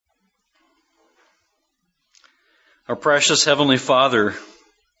Our precious Heavenly Father,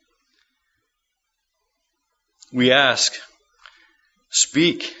 we ask,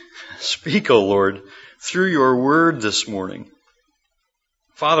 speak, O Lord, through your word this morning.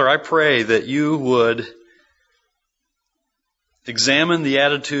 Father, I pray that you would examine the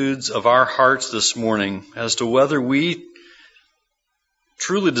attitudes of our hearts this morning as to whether we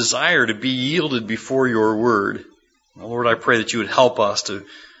truly desire to be yielded before your word. Lord, I pray that you would help us to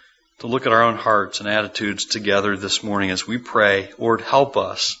look at our own hearts and attitudes together this morning as we pray. Lord, help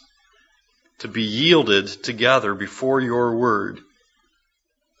us to be yielded together before your word.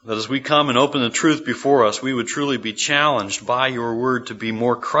 That as we come and open the truth before us, we would truly be challenged by your word to be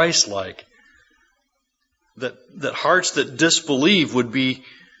more Christ-like. That hearts that disbelieve would be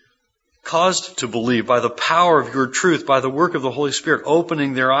caused to believe by the power of your truth, by the work of the Holy Spirit,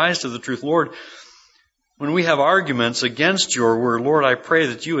 opening their eyes to the truth. Lord, when we have arguments against your word, Lord, I pray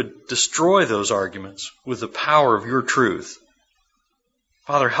that you would destroy those arguments with the power of your truth.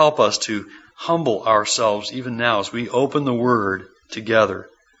 Father, help us to humble ourselves even now as we open the word together,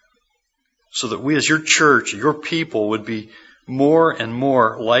 so that we as your church, your people, would be more and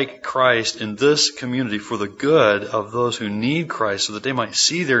more like Christ in this community for the good of those who need Christ, so that they might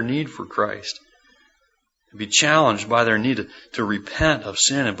see their need for Christ and be challenged by their need to repent of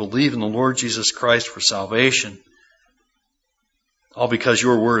sin and believe in the Lord Jesus Christ for salvation. All because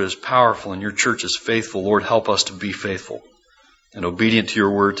your word is powerful and your church is faithful. Lord, help us to be faithful and obedient to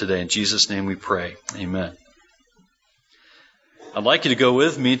your word today. In Jesus' name we pray. Amen. I'd like you to go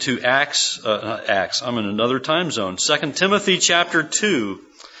with me to I'm in another time zone. 2 Timothy chapter 2.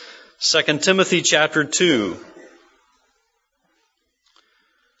 2 Timothy chapter 2.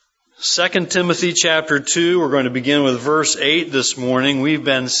 2 Timothy chapter 2, we're going to begin with verse 8 this morning. We've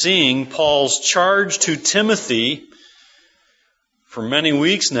been seeing Paul's charge to Timothy. For many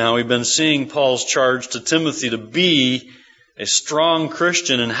weeks now, we've been seeing Paul's charge to Timothy to be a strong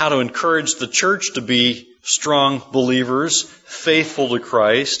Christian and how to encourage the church to be strong believers, faithful to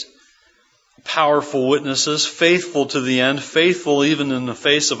Christ, powerful witnesses, faithful to the end, faithful even in the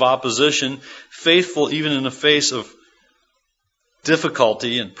face of opposition, faithful even in the face of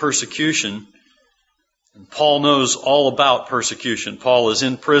difficulty and persecution. And Paul knows all about persecution. Paul is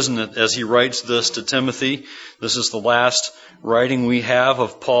in prison as he writes this to Timothy. This is the last writing we have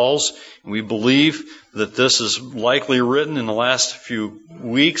of Paul's. We believe that this is likely written in the last few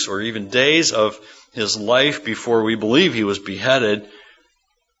weeks or even days of his life before we believe he was beheaded.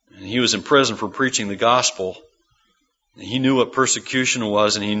 And he was in prison for preaching the gospel. And he knew what persecution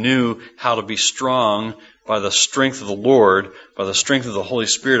was, and he knew how to be strong by the strength of the Lord, by the strength of the Holy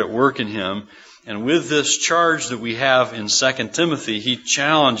Spirit at work in him. And with this charge that we have in 2 Timothy, he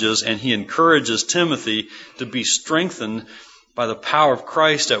challenges and he encourages Timothy to be strengthened by the power of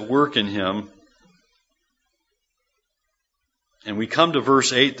Christ at work in him. And we come to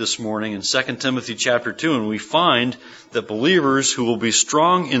verse 8 this morning in 2 Timothy chapter 2, and we find that believers who will be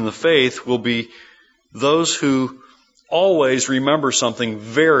strong in the faith will be those who always remember something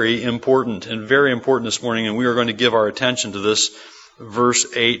very important this morning, and we are going to give our attention to this verse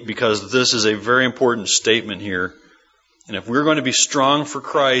 8 because this is a very important statement here. And if we're going to be strong for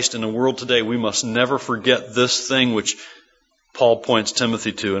Christ in the world today, we must never forget this thing which Paul points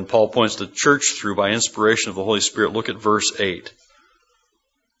Timothy to, and Paul points the church through by inspiration of the Holy Spirit. Look at verse 8.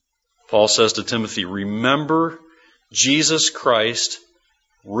 Paul says to Timothy, "Remember Jesus Christ,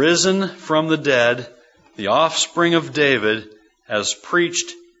 risen from the dead, the offspring of David, as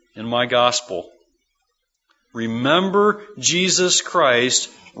preached in my gospel." Remember Jesus Christ,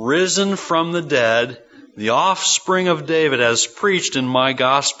 risen from the dead, the offspring of David, as preached in my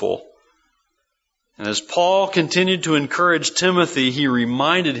gospel. And as Paul continued to encourage Timothy, he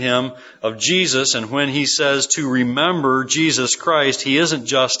reminded him of Jesus. And when he says to remember Jesus Christ, he isn't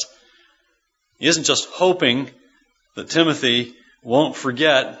just hoping that Timothy won't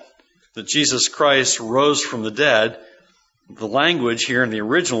forget that Jesus Christ rose from the dead. The language here in the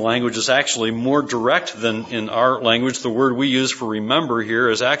original language is actually more direct than in our language. The word we use for remember here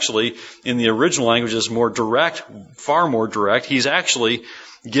is actually, in the original language, is more direct, far more direct. He's actually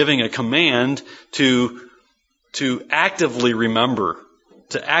giving a command to actively remember,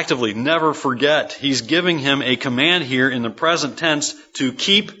 to actively never forget. He's giving him a command here in the present tense to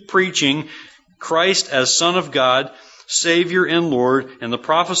keep preaching Christ as Son of God, Savior and Lord, and the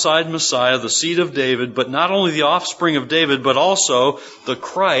prophesied Messiah, the seed of David, but not only the offspring of David, but also the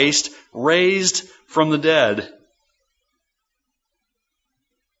Christ raised from the dead.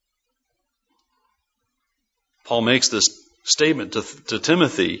 Paul makes this statement to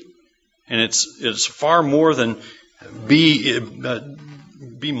Timothy, and it's far more than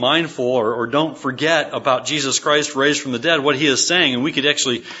be mindful or don't forget about Jesus Christ raised from the dead, what he is saying. And we could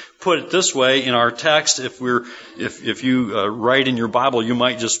actually put it this way in our text. If you write in your Bible, you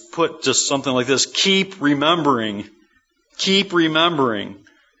might just put just something like this: keep remembering. Keep remembering.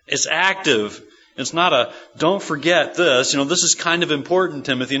 It's active. It's not a, don't forget this. This is kind of important,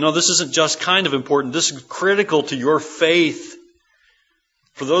 Timothy. No, this isn't just kind of important. This is critical to your faith.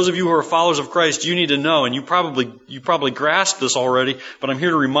 For those of you who are followers of Christ, you need to know, and you probably grasp this already, but I'm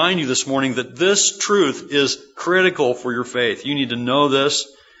here to remind you this morning that this truth is critical for your faith. You need to know this,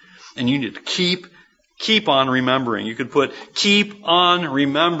 and you need to keep on remembering. You could put, keep on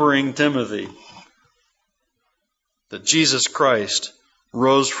remembering, Timothy, that Jesus Christ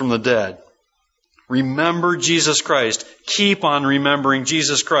rose from the dead. Remember Jesus Christ. Keep on remembering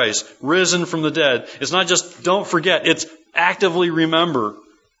Jesus Christ, risen from the dead. It's not just don't forget, it's actively remember.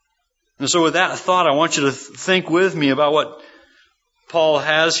 And so with that thought, I want you to think with me about what Paul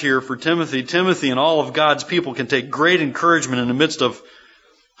has here for Timothy. Timothy and all of God's people can take great encouragement in the midst of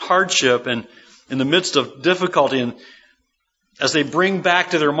hardship and in the midst of difficulty. And as they bring back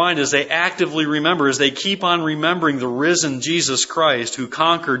to their mind, as they actively remember, as they keep on remembering the risen Jesus Christ who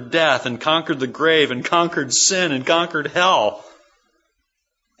conquered death and conquered the grave and conquered sin and conquered hell.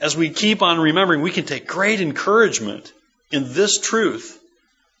 As we keep on remembering, we can take great encouragement in this truth.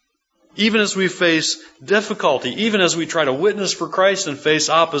 Even as we face difficulty, even as we try to witness for Christ and face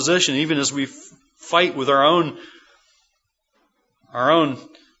opposition, even as we fight with our own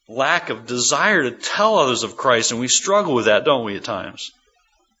lack of desire to tell others of Christ, and we struggle with that, don't we, at times?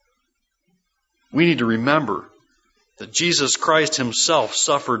 We need to remember that Jesus Christ himself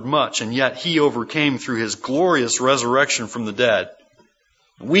suffered much, and yet he overcame through his glorious resurrection from the dead.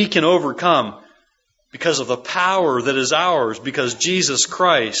 We can overcome because of the power that is ours, because Jesus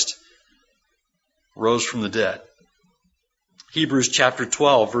Christ rose from the dead. Hebrews chapter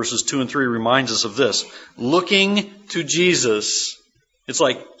 12, verses 2 and 3 reminds us of this. Looking to Jesus. It's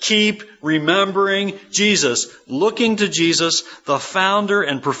like, keep remembering Jesus. Looking to Jesus, the founder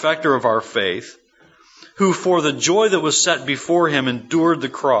and perfecter of our faith, who for the joy that was set before him endured the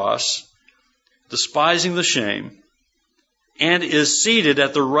cross, despising the shame, and is seated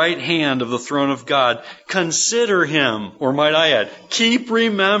at the right hand of the throne of God. Consider him, or might I add, keep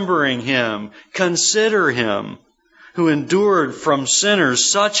remembering him. Consider him, who endured from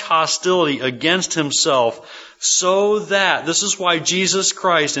sinners such hostility against himself, so that, this is why Jesus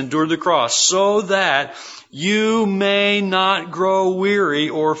Christ endured the cross, so that you may not grow weary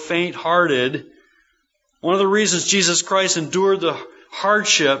or faint-hearted. One of the reasons Jesus Christ endured the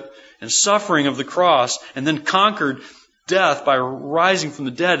hardship and suffering of the cross and then conquered death by rising from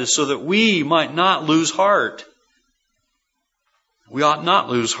the dead is so that we might not lose heart. We ought not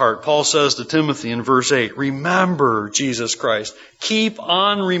lose heart. Paul says to Timothy in verse 8, remember Jesus Christ. Keep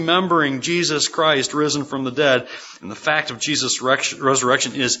on remembering Jesus Christ risen from the dead. And the fact of Jesus'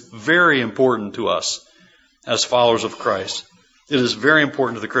 resurrection is very important to us as followers of Christ. It is very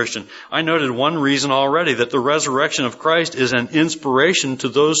important to the Christian. I noted one reason already, that the resurrection of Christ is an inspiration to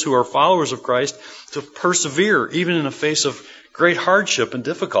those who are followers of Christ to persevere, even in the face of great hardship and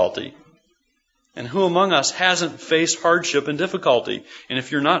difficulty. And who among us hasn't faced hardship and difficulty? And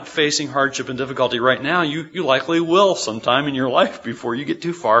if you're not facing hardship and difficulty right now, you likely will sometime in your life before you get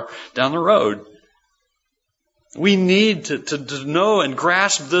too far down the road. We need to know and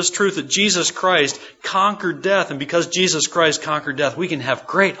grasp this truth that Jesus Christ conquered death. And because Jesus Christ conquered death, we can have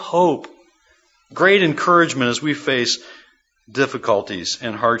great hope, great encouragement as we face difficulties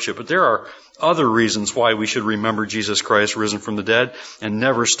and hardship. But there are other reasons why we should remember Jesus Christ risen from the dead and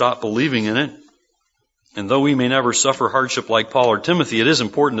never stop believing in it. And though we may never suffer hardship like Paul or Timothy, it is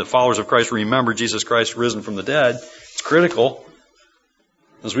important that followers of Christ remember Jesus Christ risen from the dead. It's critical.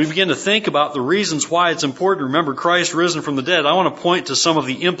 As we begin to think about the reasons why it's important to remember Christ risen from the dead, I want to point to some of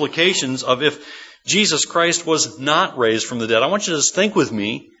the implications of if Jesus Christ was not raised from the dead. I want you to just think with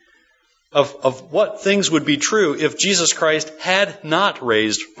me of what things would be true if Jesus Christ had not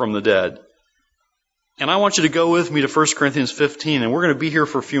raised from the dead. And I want you to go with me to 1 Corinthians 15, and we're going to be here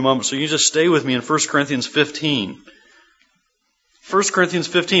for a few moments, so you just stay with me in 1 Corinthians 15. 1 Corinthians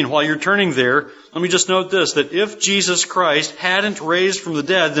 15, while you're turning there, let me just note this, that if Jesus Christ hadn't raised from the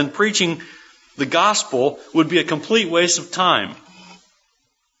dead, then preaching the gospel would be a complete waste of time.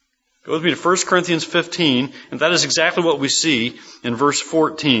 Go with me to 1 Corinthians 15, and that is exactly what we see in verse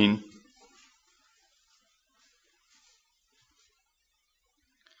 14.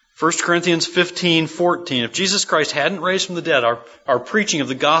 1 Corinthians 15:14. If Jesus Christ hadn't raised from the dead, our preaching of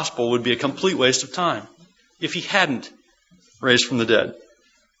the gospel would be a complete waste of time. If he hadn't raised from the dead.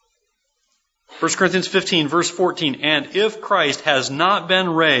 1 Corinthians 15, verse 14, and if Christ has not been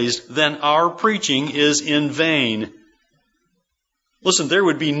raised, then our preaching is in vain. Listen, there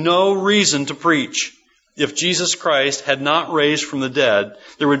would be no reason to preach if Jesus Christ had not raised from the dead.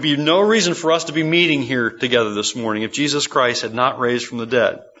 There would be no reason for us to be meeting here together this morning if Jesus Christ had not raised from the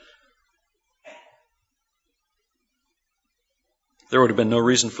dead. There would have been no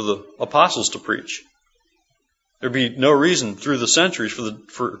reason for the apostles to preach. There'd be no reason through the centuries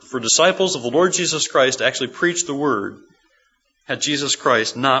for disciples of the Lord Jesus Christ to actually preach the Word had Jesus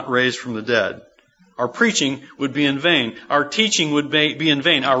Christ not raised from the dead. Our preaching would be in vain. Our teaching would be in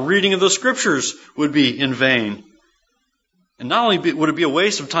vain. Our reading of the Scriptures would be in vain. And not only would it be a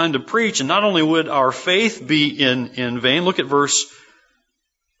waste of time to preach, and not only would our faith be in vain. Look at verse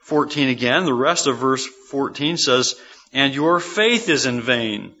 14 again. The rest of verse 14 says, and your faith is in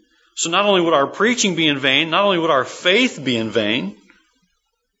vain. So not only would our preaching be in vain, not only would our faith be in vain,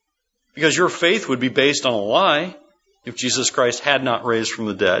 because your faith would be based on a lie if Jesus Christ had not raised from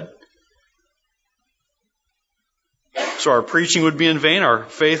the dead. So our preaching would be in vain, our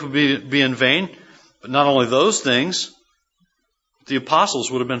faith would be in vain. But not only those things, the apostles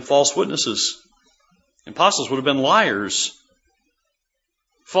would have been false witnesses. The apostles would have been liars.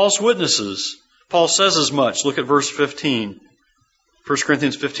 False witnesses. Paul says as much. Look at verse 15. 1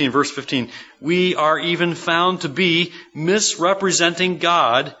 Corinthians 15, verse 15. We are even found to be misrepresenting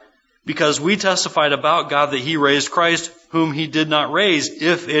God because we testified about God that He raised Christ, whom He did not raise,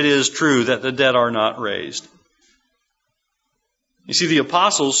 if it is true that the dead are not raised. You see, the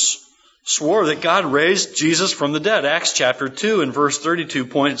apostles swore that God raised Jesus from the dead. Acts chapter 2 and verse 32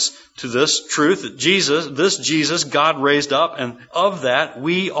 points to this truth that this Jesus God raised up, and of that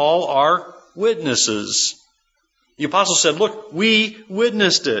we all are witnesses. The apostles said, look, we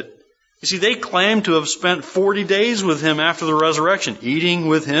witnessed it. You see, they claimed to have spent 40 days with Him after the resurrection, eating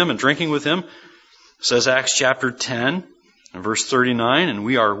with Him and drinking with Him. It says Acts chapter 10 and verse 39, and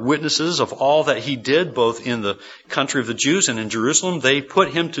we are witnesses of all that He did, both in the country of the Jews and in Jerusalem. They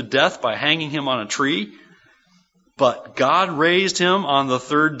put Him to death by hanging Him on a tree. But God raised Him on the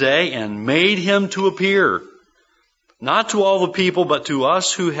third day and made Him to appear, not to all the people, but to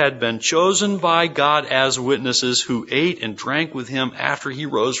us who had been chosen by God as witnesses, who ate and drank with Him after He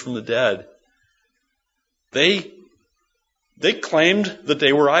rose from the dead. They claimed that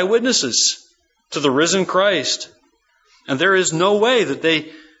they were eyewitnesses to the risen Christ. And there is no way that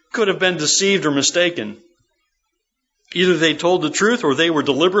they could have been deceived or mistaken. Either they told the truth or they were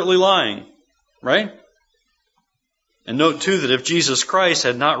deliberately lying. Right? And note too that if Jesus Christ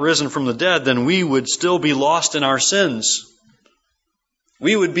had not risen from the dead, then we would still be lost in our sins.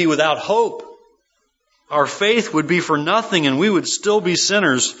 We would be without hope. Our faith would be for nothing, and we would still be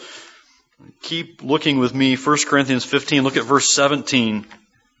sinners. Keep looking with me, 1 Corinthians 15, look at verse 17.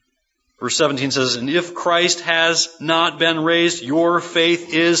 Verse 17 says, and if Christ has not been raised, your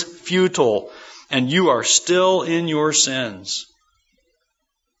faith is futile, and you are still in your sins.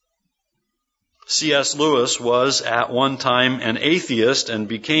 C.S. Lewis was at one time an atheist and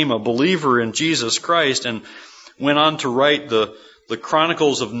became a believer in Jesus Christ and went on to write the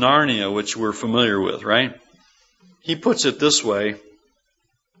Chronicles of Narnia, which we're familiar with, right? He puts it this way.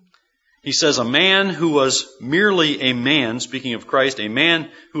 He says, a man who was merely a man, speaking of Christ, a man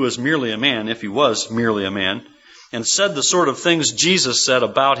who was merely a man, if he was merely a man, and said the sort of things Jesus said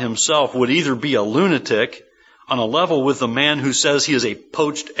about himself, would either be a lunatic on a level with the man who says he is a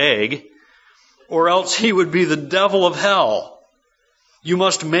poached egg, or else he would be the devil of hell. You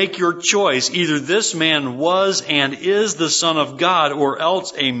must make your choice. Either this man was and is the Son of God, or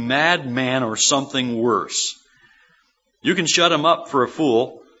else a madman or something worse. You can shut him up for a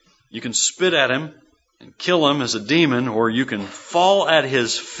fool. You can spit at him and kill him as a demon, or you can fall at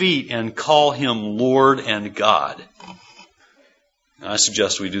his feet and call him Lord and God. And I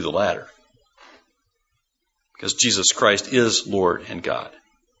suggest we do the latter, because Jesus Christ is Lord and God.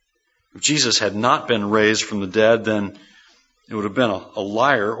 If Jesus had not been raised from the dead, then it would have been a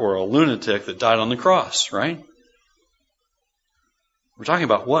liar or a lunatic that died on the cross, right? We're talking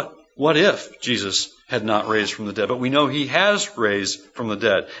about what if Jesus had not raised from the dead? But we know He has raised from the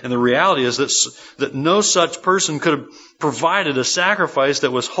dead. And the reality is that no such person could have provided a sacrifice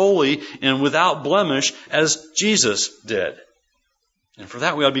that was holy and without blemish as Jesus did. And for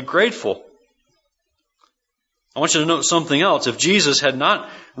that we ought to be grateful. I want you to note something else. If Jesus had not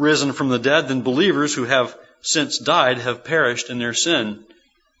risen from the dead, then believers who have since died have perished in their sin.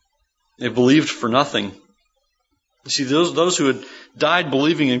 They believed for nothing. You see, those who had died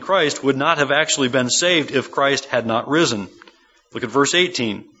believing in Christ would not have actually been saved if Christ had not risen. Look at verse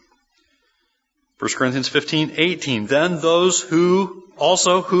 18. 1 Corinthians 15:18. Then those who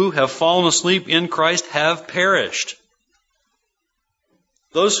have fallen asleep in Christ have perished.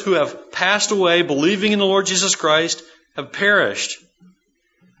 Those who have passed away believing in the Lord Jesus Christ have perished.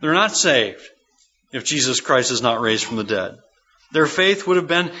 They're not saved if Jesus Christ is not raised from the dead. Their faith would have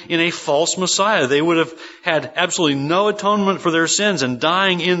been in a false Messiah. They would have had absolutely no atonement for their sins, and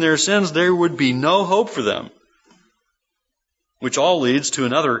dying in their sins, there would be no hope for them. Which all leads to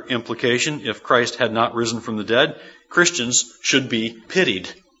another implication. If Christ had not risen from the dead, Christians should be pitied.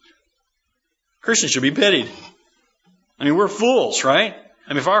 Christians should be pitied. I mean, we're fools, right? I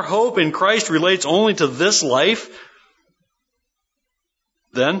mean, if our hope in Christ relates only to this life,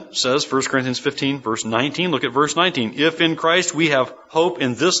 then, says 1 Corinthians 15, verse 19, look at verse 19. If in Christ we have hope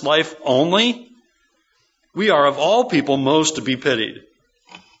in this life only, we are of all people most to be pitied.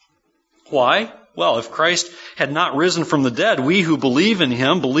 Why? Well, if Christ had not risen from the dead, we who believe in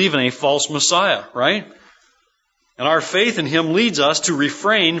Him believe in a false Messiah, right? And our faith in Him leads us to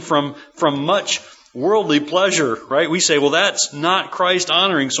refrain from much worldly pleasure, right? We say, well, that's not Christ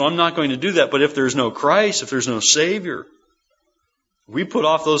honoring, so I'm not going to do that. But if there's no Christ, if there's no Savior, we put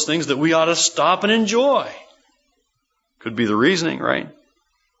off those things that we ought to stop and enjoy. Could be the reasoning, right?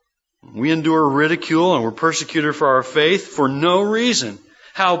 We endure ridicule and we're persecuted for our faith for no reason.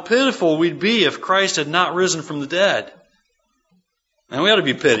 How pitiful we'd be if Christ had not risen from the dead. And we ought to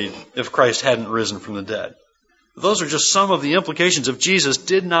be pitied if Christ hadn't risen from the dead. Those are just some of the implications if Jesus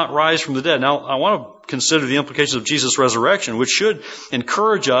did not rise from the dead. Now, I want to consider the implications of Jesus' resurrection, which should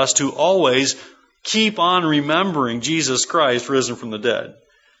encourage us to always keep on remembering Jesus Christ risen from the dead.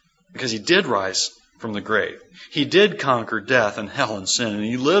 Because He did rise from the grave. He did conquer death and hell and sin, and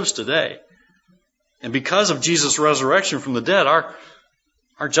He lives today. And because of Jesus' resurrection from the dead, our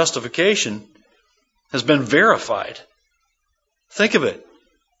justification has been verified. Think of it.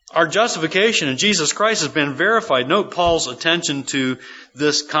 Our justification in Jesus Christ has been verified. Note Paul's attention to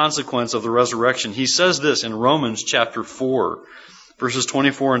this consequence of the resurrection. He says this in Romans chapter 4. Verses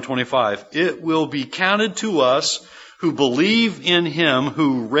 24 and 25, it will be counted to us who believe in Him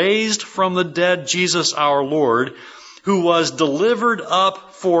who raised from the dead Jesus our Lord, who was delivered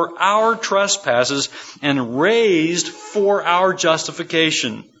up for our trespasses and raised for our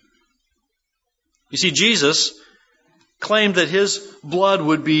justification. You see, Jesus claimed that His blood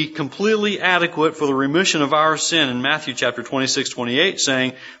would be completely adequate for the remission of our sin in Matthew chapter 26-28,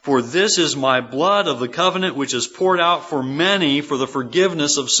 saying, for this is my blood of the covenant which is poured out for many for the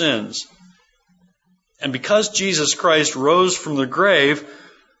forgiveness of sins. And because Jesus Christ rose from the grave,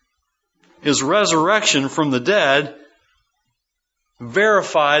 His resurrection from the dead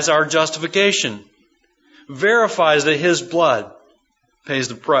verifies our justification, verifies that His blood pays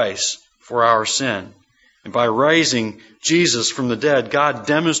the price for our sin. And by raising Jesus from the dead, God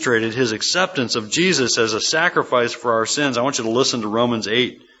demonstrated His acceptance of Jesus as a sacrifice for our sins. I want you to listen to Romans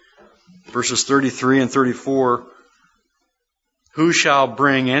 8, verses 33 and 34. Who shall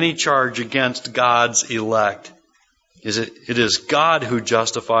bring any charge against God's elect? It is God who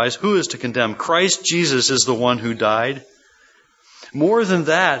justifies. Who is to condemn? Christ Jesus is the one who died. More than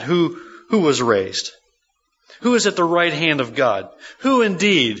that, who was raised? Who is at the right hand of God? Who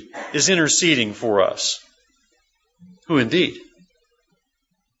indeed is interceding for us? Who indeed?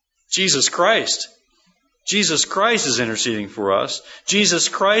 Jesus Christ. Jesus Christ is interceding for us. Jesus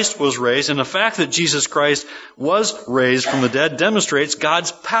Christ was raised, and the fact that Jesus Christ was raised from the dead demonstrates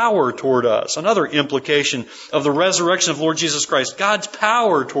God's power toward us. Another implication of the resurrection of Lord Jesus Christ, God's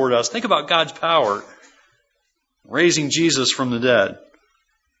power toward us. Think about God's power. Raising Jesus from the dead.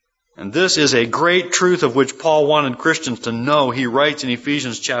 And this is a great truth of which Paul wanted Christians to know. He writes in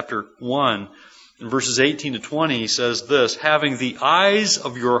Ephesians chapter 1, in verses 18 to 20, he says this, having the eyes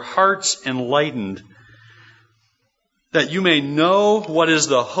of your hearts enlightened, that you may know what is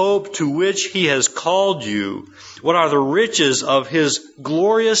the hope to which He has called you, what are the riches of His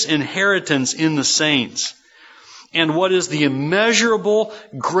glorious inheritance in the saints, and what is the immeasurable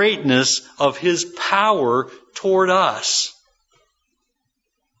greatness of His power toward us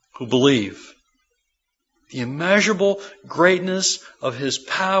who believe. The immeasurable greatness of His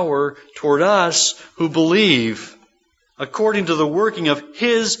power toward us who believe, according to the working of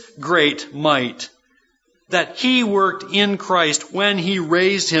His great might, that He worked in Christ when He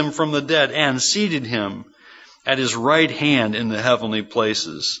raised Him from the dead and seated Him at His right hand in the heavenly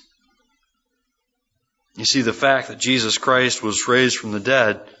places. You see, the fact that Jesus Christ was raised from the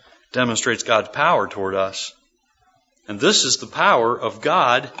dead demonstrates God's power toward us. And this is the power of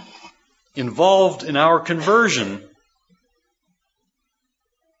God involved in our conversion.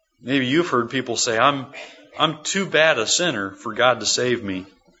 Maybe you've heard people say, I'm too bad a sinner for God to save me.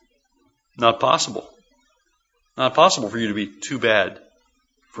 Not possible. Not possible for you to be too bad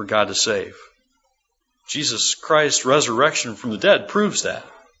for God to save. Jesus Christ's resurrection from the dead proves that.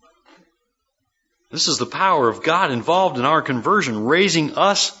 This is the power of God involved in our conversion, raising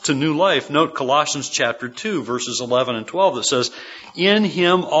us to new life. Note Colossians chapter 2, verses 11 and 12 that says, "In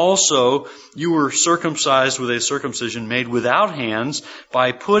him also you were circumcised with a circumcision made without hands,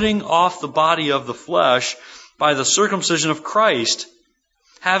 by putting off the body of the flesh by the circumcision of Christ,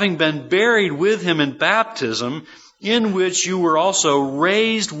 having been buried with him in baptism, in which you were also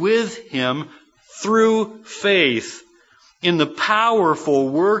raised with him through faith, in the powerful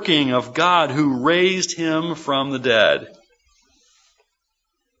working of God who raised him from the dead."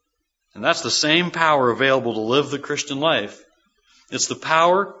 And that's the same power available to live the Christian life. It's the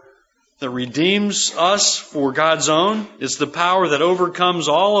power that redeems us for God's own. It's the power that overcomes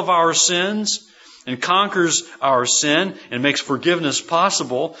all of our sins and conquers our sin and makes forgiveness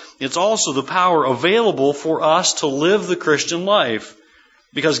possible. It's also the power available for us to live the Christian life.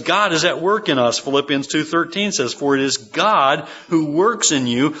 Because God is at work in us. Philippians 2:13 says, "For it is God who works in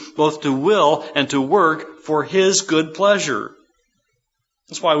you both to will and to work for His good pleasure."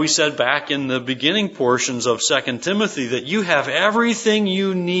 That's why we said back in the beginning portions of 2 Timothy that you have everything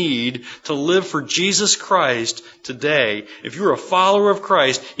you need to live for Jesus Christ today. If you're a follower of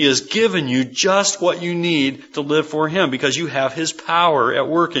Christ, He has given you just what you need to live for Him because you have His power at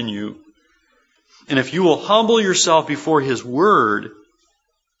work in you. And if you will humble yourself before His Word,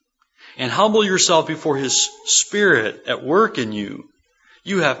 and humble yourself before His Spirit at work in you,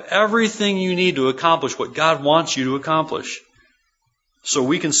 you have everything you need to accomplish what God wants you to accomplish. So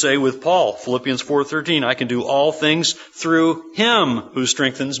we can say with Paul, Philippians 4:13, "I can do all things through Him who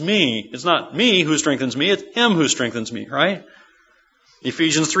strengthens me." It's not me who strengthens me, it's Him who strengthens me, right?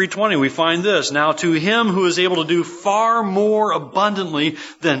 Ephesians 3:20, we find this, "Now to Him who is able to do far more abundantly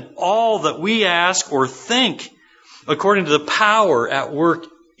than all that we ask or think, according to the power at work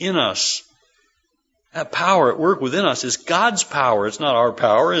in us." That power at work within us is God's power. It's not our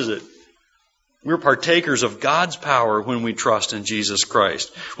power, is it? We're partakers of God's power when we trust in Jesus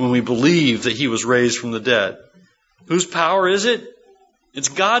Christ, when we believe that He was raised from the dead. Whose power is it? It's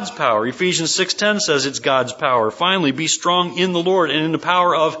God's power. Ephesians 6:10 says it's God's power. Finally, be strong in the Lord and in the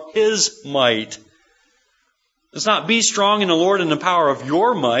power of His might. It's not be strong in the Lord and the power of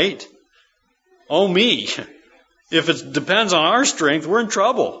your might. Oh me. If it depends on our strength, we're in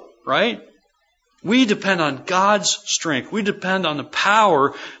trouble, right? We depend on God's strength. We depend on the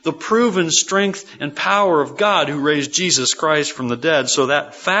power, the proven strength and power of God who raised Jesus Christ from the dead. So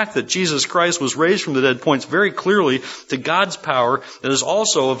that fact that Jesus Christ was raised from the dead points very clearly to God's power that is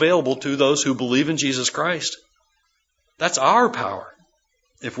also available to those who believe in Jesus Christ. That's our power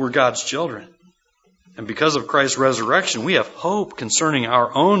if we're God's children. And because of Christ's resurrection, we have hope concerning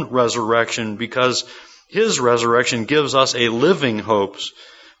our own resurrection because His resurrection gives us a living hope.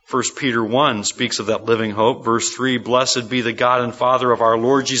 1 Peter 1 speaks of that living hope. Verse 3, "Blessed be the God and Father of our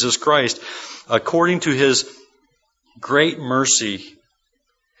Lord Jesus Christ. According to His great mercy,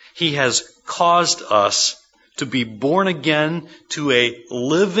 He has caused us to be born again to a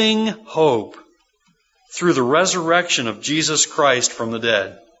living hope through the resurrection of Jesus Christ from the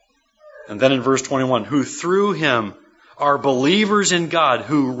dead." And then in verse 21, "Who through Him are believers in God,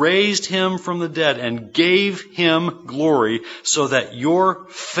 who raised Him from the dead and gave Him glory, so that your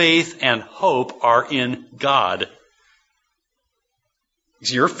faith and hope are in God." You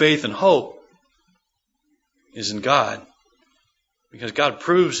see, your faith and hope is in God. Because God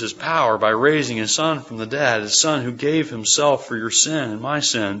proves His power by raising His Son from the dead, His Son who gave Himself for your sin and my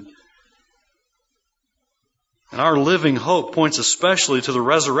sin. And our living hope points especially to the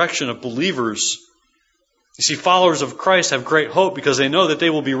resurrection of believers. You see, followers of Christ have great hope because they know that they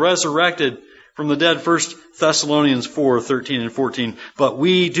will be resurrected from the dead. 1 Thessalonians 4:13 and 14. "But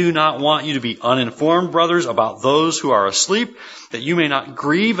we do not want you to be uninformed, brothers, about those who are asleep, that you may not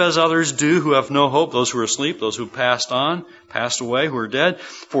grieve as others do who have no hope," those who are asleep, those who passed away, who are dead.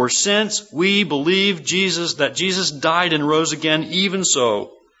 "For since we believe that Jesus died and rose again, even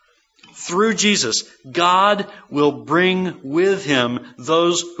so, through Jesus, God will bring with Him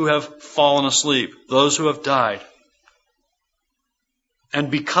those who have fallen asleep, those who have died."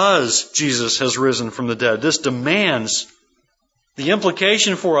 And because Jesus has risen from the dead, this demands, the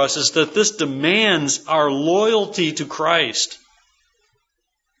implication for us is that this demands our loyalty to Christ.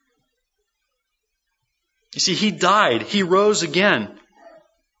 You see, He died, He rose again,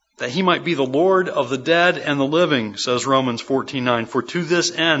 that He might be the Lord of the dead and the living, says Romans 14:9. "For to this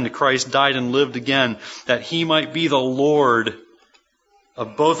end Christ died and lived again, that He might be the Lord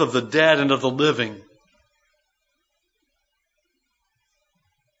of both of the dead and of the living."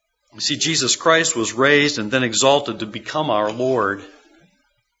 You You see, Jesus Christ was raised and then exalted to become our Lord.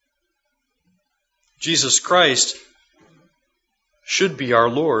 Jesus Christ should be our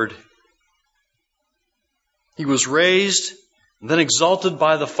Lord. He was raised and then exalted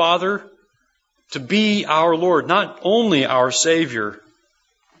by the Father to be our Lord, not only our Savior.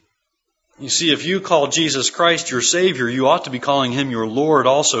 You see, if you call Jesus Christ your Savior, you ought to be calling Him your Lord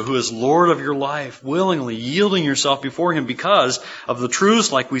also, who is Lord of your life, willingly yielding yourself before Him because of the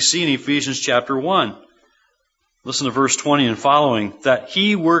truths like we see in Ephesians chapter 1. Listen to verse 20 and following. That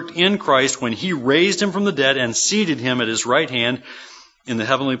He worked in Christ when He raised Him from the dead and seated Him at His right hand in the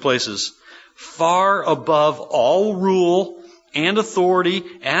heavenly places, far above all rule and authority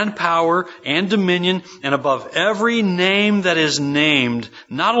and power and dominion, and above every name that is named,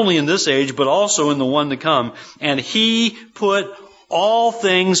 not only in this age, but also in the one to come. And He put all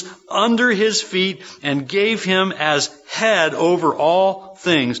things under His feet and gave Him as head over all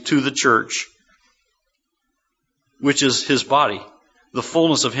things to the church, which is His body, the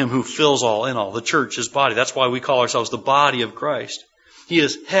fullness of Him who fills all in all. The church, His body. That's why we call ourselves the body of Christ. He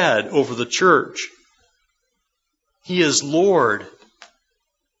is head over the church. He is Lord.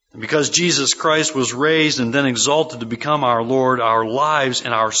 And because Jesus Christ was raised and then exalted to become our Lord, our lives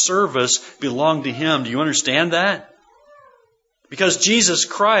and our service belong to Him. Do you understand that? Because Jesus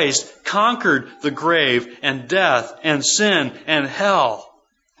Christ conquered the grave and death and sin and hell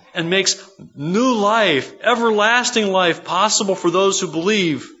and makes new life, everlasting life possible for those who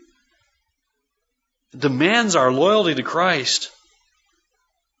believe. It demands our loyalty to Christ.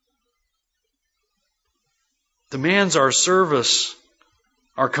 Demands our service,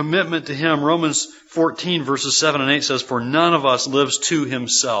 our commitment to Him. Romans 14 verses 7 and 8 says, for none of us lives to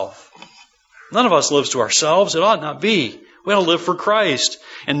himself. None of us lives to ourselves. It ought not be. We ought to live for Christ.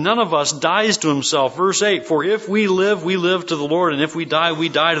 And none of us dies to himself. Verse 8, for if we live to the Lord, and if we die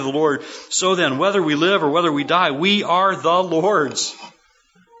to the Lord. So then, whether we live or whether we die, we are the Lord's.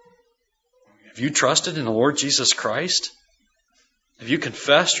 Have you trusted in the Lord Jesus Christ? Have you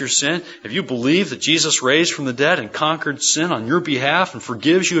confessed your sin? Have you believed that Jesus raised from the dead and conquered sin on your behalf and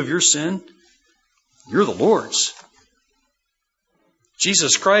forgives you of your sin? You're the Lord's.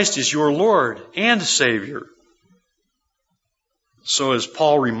 Jesus Christ is your Lord and Savior. So as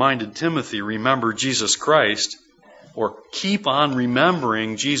Paul reminded Timothy, remember Jesus Christ, or keep on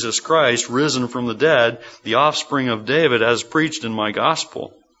remembering Jesus Christ, risen from the dead, the offspring of David, as preached in my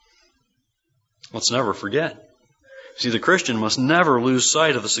gospel. Let's never forget. See, the Christian must never lose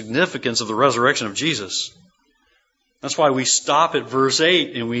sight of the significance of the resurrection of Jesus. That's why we stop at verse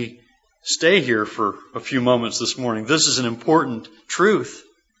 8 and we stay here for a few moments this morning. This is an important truth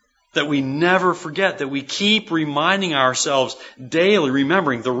that we never forget, that we keep reminding ourselves daily,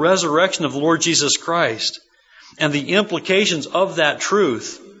 remembering the resurrection of the Lord Jesus Christ and the implications of that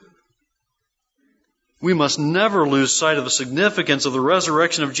truth. We must never lose sight of the significance of the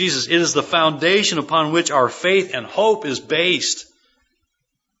resurrection of Jesus. It is the foundation upon which our faith and hope is based.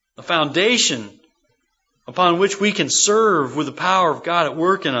 The foundation upon which we can serve with the power of God at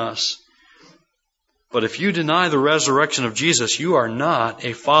work in us. But if you deny the resurrection of Jesus, you are not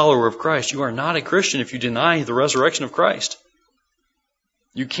a follower of Christ. You are not a Christian if you deny the resurrection of Christ.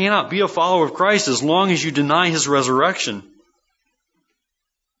 You cannot be a follower of Christ as long as you deny His resurrection.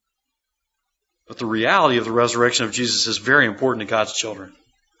 But the reality of the resurrection of Jesus is very important to God's children.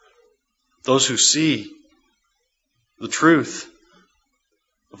 Those who see the truth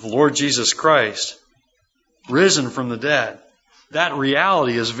of the Lord Jesus Christ, risen from the dead, that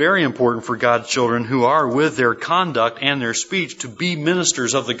reality is very important for God's children who are, with their conduct and their speech, to be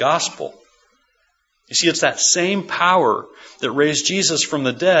ministers of the gospel. You see, it's that same power that raised Jesus from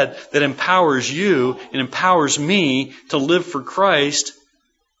the dead that empowers you and empowers me to live for Christ.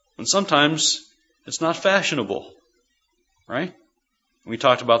 And sometimes it's not fashionable, right? We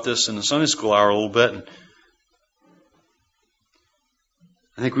talked about this in the Sunday school hour a little bit. And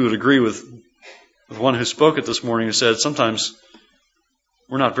I think we would agree with one who spoke it this morning who said sometimes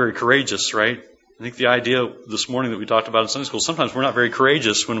we're not very courageous, right? I think the idea this morning that we talked about in Sunday school, sometimes we're not very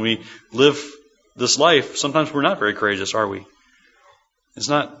courageous when we live this life. Sometimes we're not very courageous, are we? It's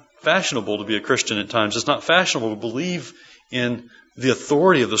not fashionable to be a Christian at times. It's not fashionable to believe in the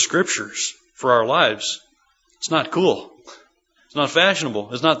authority of the Scriptures for our lives. It's not cool. It's not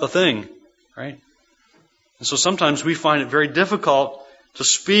fashionable. It's not the thing, right? And so sometimes we find it very difficult to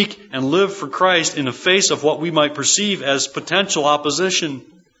speak and live for Christ in the face of what we might perceive as potential opposition.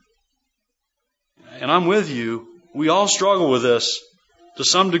 And I'm with you. We all struggle with this. To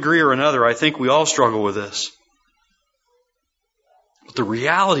some degree or another, I think we all struggle with this. But the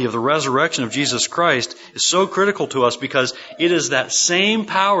reality of the resurrection of Jesus Christ is so critical to us because it is that same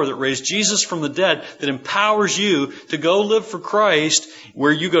power that raised Jesus from the dead that empowers you to go live for Christ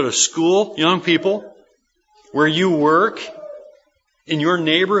where you go to school, young people, where you work, in your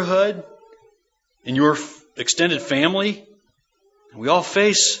neighborhood, in your extended family. We all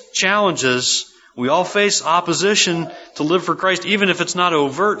face challenges. We all face opposition to live for Christ, even if it's not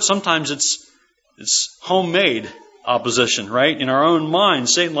overt. Sometimes it's homemade opposition, right? In our own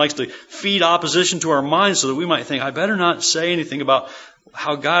minds, Satan likes to feed opposition to our minds so that we might think, I better not say anything about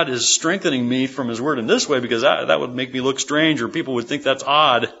how God is strengthening me from His Word in this way because that would make me look strange or people would think that's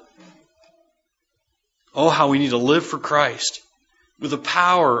odd. Oh, how we need to live for Christ with the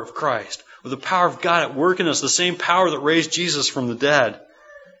power of Christ, with the power of God at work in us, the same power that raised Jesus from the dead.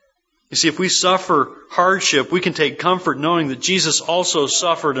 You see, if we suffer hardship, we can take comfort knowing that Jesus also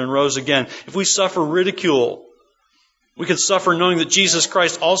suffered and rose again. If we suffer ridicule, we can suffer knowing that Jesus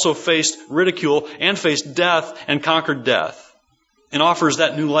Christ also faced ridicule and faced death and conquered death and offers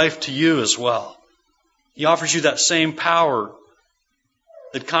that new life to you as well. He offers you that same power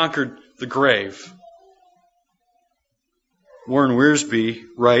that conquered the grave. Warren Wiersbe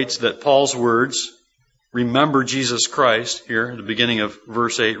writes that Paul's words, remember Jesus Christ, here at the beginning of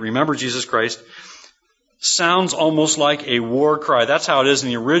verse 8, remember Jesus Christ, sounds almost like a war cry. That's how it is in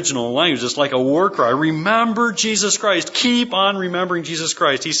the original language. It's like a war cry. Remember Jesus Christ. Keep on remembering Jesus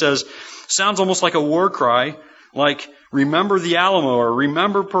Christ. He says, sounds almost like a war cry, like remember the Alamo or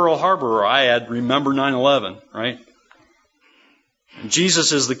remember Pearl Harbor, or I add remember 9/11, right?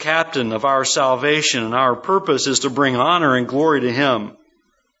 Jesus is the captain of our salvation, and our purpose is to bring honor and glory to Him.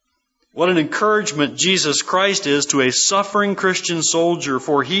 What an encouragement Jesus Christ is to a suffering Christian soldier,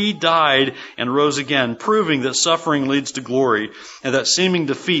 for He died and rose again, proving that suffering leads to glory and that seeming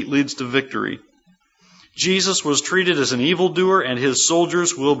defeat leads to victory. Jesus was treated as an evildoer, and His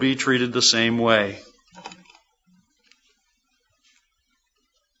soldiers will be treated the same way.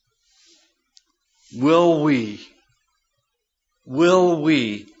 Will we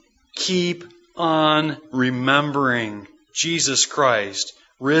keep on remembering Jesus Christ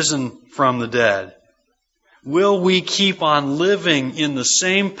risen from the dead? Will we keep on living in the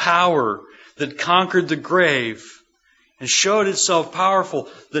same power that conquered the grave and showed itself powerful,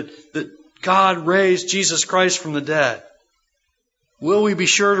 that God raised Jesus Christ from the dead? Will we be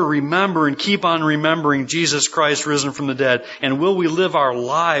sure to remember and keep on remembering Jesus Christ risen from the dead? And will we live our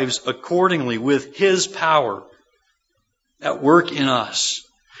lives accordingly with His power at work in us?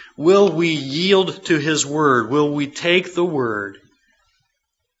 Will we yield to His Word? Will we take the Word,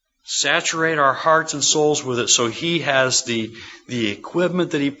 saturate our hearts and souls with it so He has the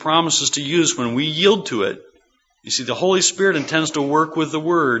equipment that He promises to use when we yield to it? You see, the Holy Spirit intends to work with the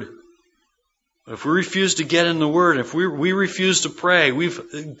Word. But if we refuse to get in the Word, if we refuse to pray,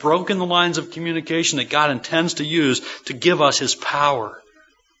 we've broken the lines of communication that God intends to use to give us His power.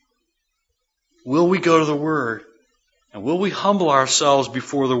 Will we go to the Word? And will we humble ourselves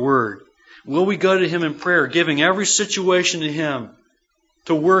before the Word? Will we go to Him in prayer, giving every situation to Him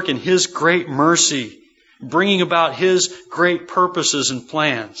to work in His great mercy, bringing about His great purposes and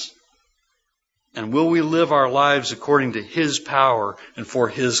plans? And will we live our lives according to His power and for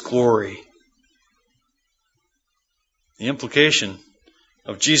His glory? The implication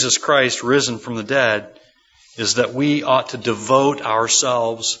of Jesus Christ risen from the dead is that we ought to devote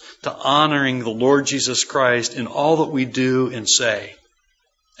ourselves to honoring the Lord Jesus Christ in all that we do and say.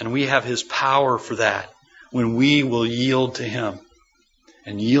 And we have His power for that when we will yield to Him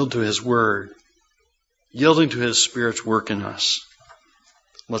and yield to His Word, yielding to His Spirit's work in us.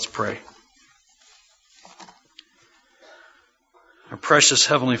 Let's pray. Our precious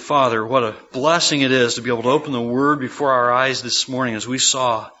Heavenly Father, what a blessing it is to be able to open the Word before our eyes this morning as we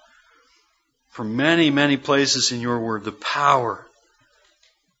saw from many, many places in Your Word the power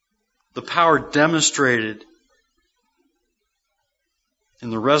demonstrated in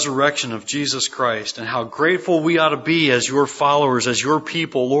the resurrection of Jesus Christ, and how grateful we ought to be as Your followers, as Your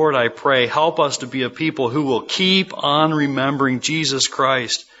people. Lord, I pray, help us to be a people who will keep on remembering Jesus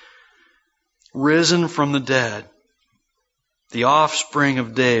Christ, risen from the dead, the offspring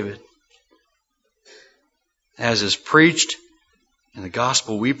of David, as is preached in the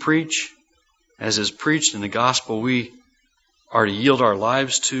gospel we preach, as is preached in the gospel we are to yield our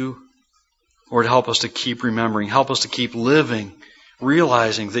lives to. Lord, help us to keep remembering. Help us to keep living,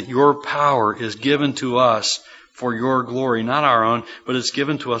 realizing that Your power is given to us for Your glory, not our own, but it's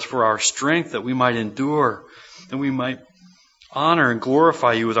given to us for our strength, that we might endure, that we might honor and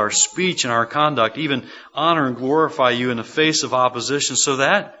glorify You with our speech and our conduct, even honor and glorify You in the face of opposition, so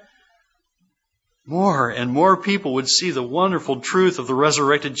that more and more people would see the wonderful truth of the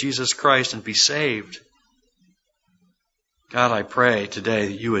resurrected Jesus Christ and be saved. God, I pray today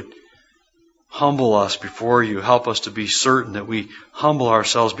that you would humble us before you. Help us to be certain that we humble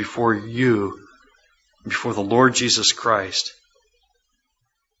ourselves before you, before the Lord Jesus Christ.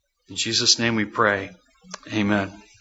 In Jesus' name we pray. Amen.